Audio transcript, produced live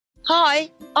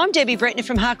Hi, I'm Debbie Bretner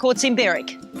from Harcourts in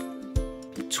Berwick.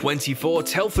 24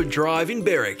 Telford Drive in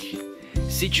Berwick.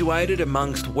 Situated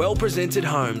amongst well-presented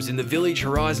homes in the Village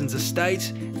Horizons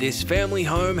estate, this family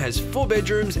home has 4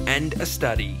 bedrooms and a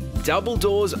study. Double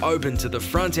doors open to the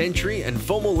front entry and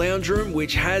formal lounge room,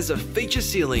 which has a feature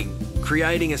ceiling,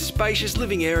 creating a spacious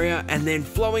living area and then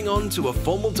flowing on to a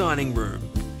formal dining room.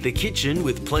 The kitchen,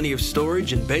 with plenty of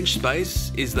storage and bench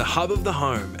space, is the hub of the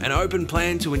home, an open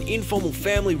plan to an informal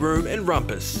family room and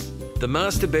rumpus. The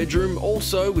master bedroom,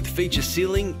 also with feature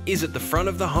ceiling, is at the front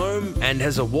of the home and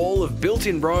has a wall of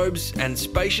built-in robes and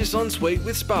spacious ensuite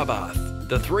with spa bath.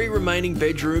 The 3 remaining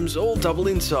bedrooms, all double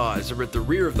in size, are at the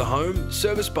rear of the home,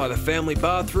 serviced by the family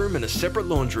bathroom and a separate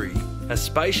laundry. A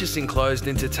spacious enclosed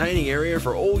entertaining area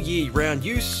for all year-round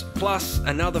use, plus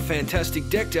another fantastic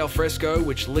decked alfresco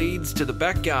which leads to the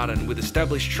back garden with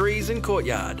established trees and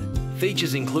courtyard.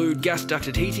 Features include gas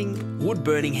ducted heating,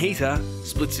 wood-burning heater,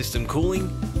 split-system cooling,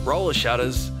 roller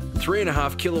shutters,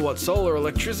 3.5 kilowatt solar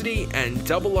electricity and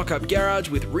double lock-up garage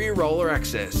with rear roller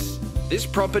access. This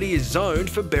property is zoned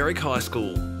for Berwick High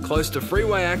School, close to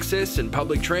freeway access and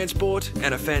public transport,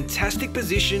 and a fantastic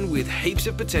position with heaps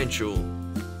of potential.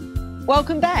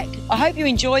 Welcome back. I hope you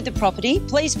enjoyed the property.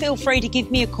 Please feel free to give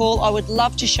me a call. I would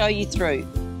love to show you through.